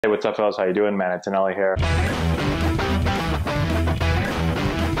Hey, what's up, fellas? How you doing? Man, Antonelli here.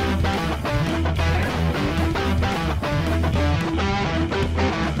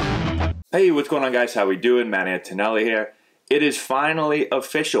 Hey, what's going on, guys? How we doing? Man, Antonelli here. It is finally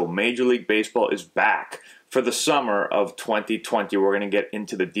official. Major League Baseball is back for the summer of 2020. We're going to get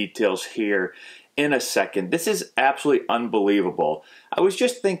into the details here in a second. This is absolutely unbelievable. I was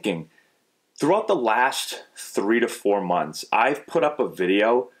just thinking, throughout the last 3 to 4 months, I've put up a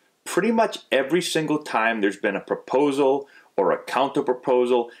video pretty much every single time there's been a proposal or a counter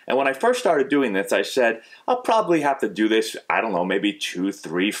proposal. And when I first started doing this, I said, I'll probably have to do this, I don't know, maybe 2,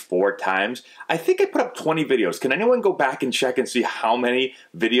 3, 4 times. I think I put up 20 videos. Can anyone go back and check and see how many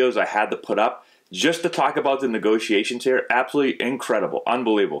videos I had to put up just to talk about the negotiations here? Absolutely incredible,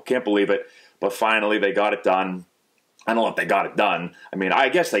 unbelievable, can't believe it. But finally, they got it done. I don't know if they got it done. I mean, I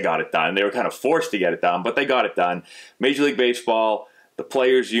guess they got it done. They were kind of forced to get it done, but they got it done. Major League Baseball, the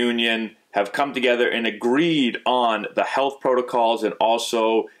Players Union have come together and agreed on the health protocols and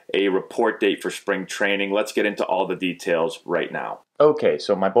also a report date for spring training. Let's get into all the details right now. Okay,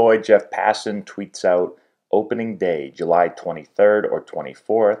 so my boy Jeff Passan tweets out, opening day, July 23rd or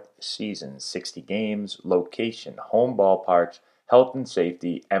 24th, season 60 games, location, home ballparks, health and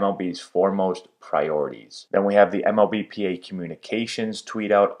safety, MLB's foremost priorities. Then we have the MLBPA communications tweet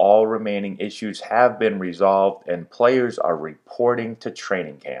out, all remaining issues have been resolved and players are reporting to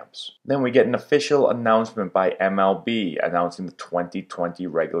training camps. Then we get an official announcement by MLB announcing the 2020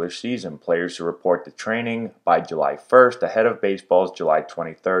 regular season. Players to report to training by July 1st ahead of baseball's July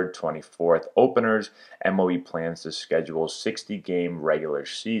 23rd, 24th openers. MLB plans to schedule 60-game regular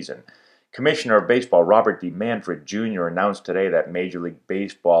season. Commissioner of Baseball Robert D. Manfred Jr. announced today that Major League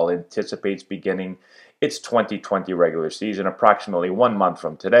Baseball anticipates beginning its 2020 regular season approximately 1 month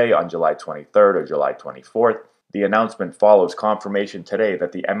from today on July 23rd or July 24th. The announcement follows confirmation today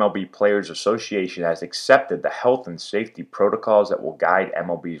that the MLB Players Association has accepted the health and safety protocols that will guide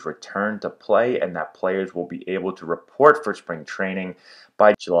MLB's return to play and that players will be able to report for spring training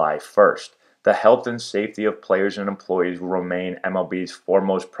by July 1st. The health and safety of players and employees will remain MLB's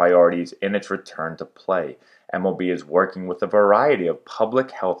foremost priorities in its return to play. MLB is working with a variety of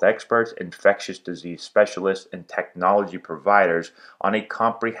public health experts, infectious disease specialists, and technology providers on a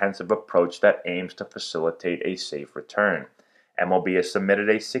comprehensive approach that aims to facilitate a safe return. MLB has submitted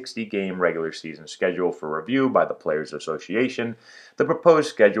a 60-game regular season schedule for review by the Players Association. The proposed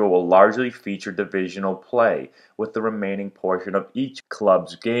schedule will largely feature divisional play, with the remaining portion of each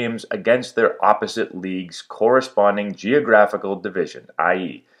club's games against their opposite league's corresponding geographical division,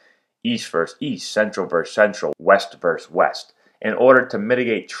 i.e., East versus East, Central versus Central, West versus West. In order to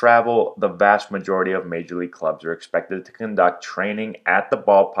mitigate travel, the vast majority of Major League clubs are expected to conduct training at the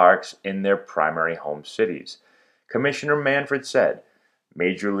ballparks in their primary home cities. Commissioner Manfred said,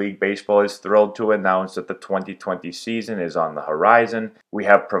 Major League Baseball is thrilled to announce that the 2020 season is on the horizon. We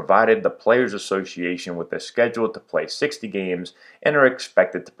have provided the Players Association with a schedule to play 60 games and are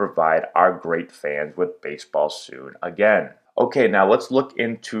expected to provide our great fans with baseball soon again. Okay, now let's look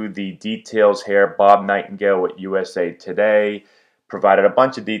into the details here. Bob Nightingale with USA Today provided a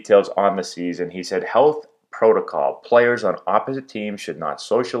bunch of details on the season. He said, health protocol. Players on opposite teams should not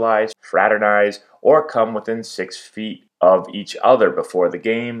socialize, fraternize, or come within 6 feet of each other before the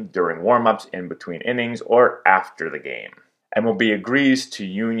game, during warm-ups, in between innings, or after the game. MLB agrees to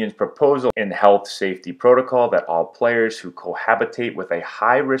union's proposal in health safety protocol that all players who cohabitate with a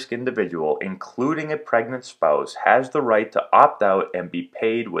high-risk individual, including a pregnant spouse, has the right to opt out and be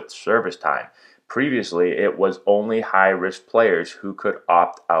paid with service time. Previously, it was only high-risk players who could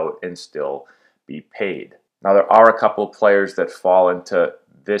opt out and still be paid. Now, there are a couple of players that fall into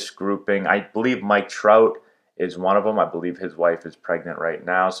this grouping. I believe Mike Trout is one of them. I believe his wife is pregnant right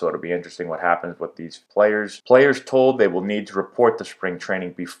now, so it'll be interesting what happens with these players. Players told they will need to report to spring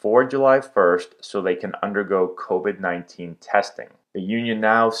training before July 1st so they can undergo COVID-19 testing. The union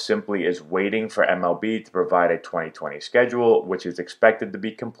now simply is waiting for MLB to provide a 2020 schedule, which is expected to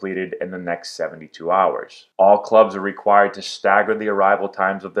be completed in the next 72 hours. All clubs are required to stagger the arrival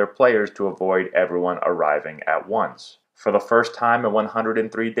times of their players to avoid everyone arriving at once. For the first time in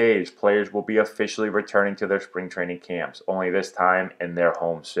 103 days, players will be officially returning to their spring training camps, only this time in their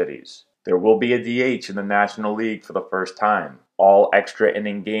home cities. There will be a DH in the National League for the first time. All extra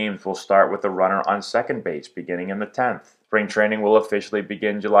inning games will start with a runner on second base beginning in the 10th. Spring training will officially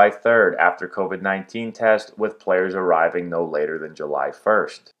begin July 3rd after COVID-19 test, with players arriving no later than July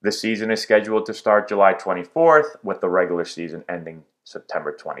 1st. The season is scheduled to start July 24th, with the regular season ending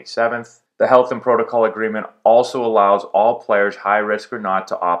September 27th. The health and protocol agreement also allows all players, high risk or not,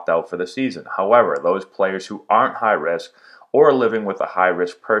 to opt out for the season. However, those players who aren't high risk or living with a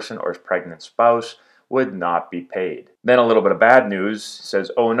high-risk person or his pregnant spouse would not be paid. Then a little bit of bad news says,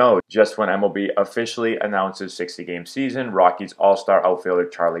 oh no, just when MLB officially announces 60-game season, Rockies all-star outfielder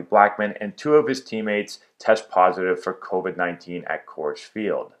Charlie Blackmon and 2 of his teammates test positive for COVID-19 at Coors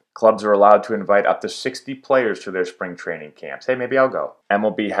Field. Clubs are allowed to invite up to 60 players to their spring training camps. Hey, maybe I'll go.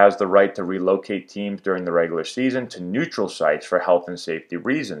 MLB has the right to relocate teams during the regular season to neutral sites for health and safety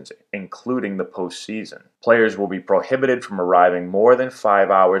reasons, including the postseason. Players will be prohibited from arriving more than 5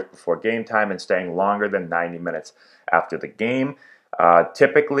 hours before game time and staying longer than 90 minutes after the game.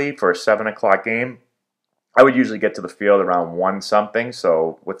 Typically, for a 7 o'clock game, I would usually get to the field around 1 something,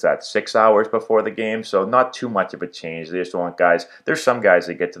 so what's that, 6 hours before the game, so not too much of a change. They just want guys, there's some guys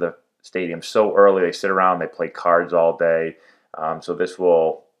that get to the stadium so early, they sit around, they play cards all day, so this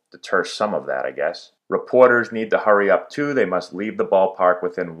will deter some of that, I guess. Reporters need to hurry up too. They must leave the ballpark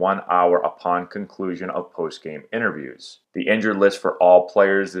within 1 hour upon conclusion of post-game interviews. The injured list for all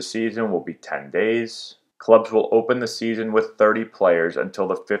players this season will be 10 days. Clubs will open the season with 30 players until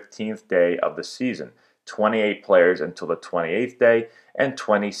the 15th day of the season. 28 players until the 28th day, and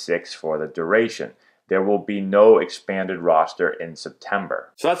 26 for the duration. There will be no expanded roster in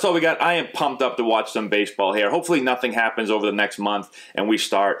September. So that's all we got. I am pumped up to watch some baseball here. Hopefully nothing happens over the next month, and we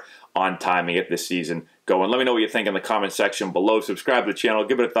start on time and get this season going. Let me know what you think in the comment section below. Subscribe to the channel,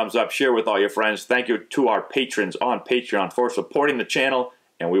 give it a thumbs up, share with all your friends. Thank you to our patrons on Patreon for supporting the channel,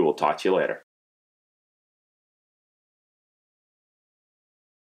 and we will talk to you later.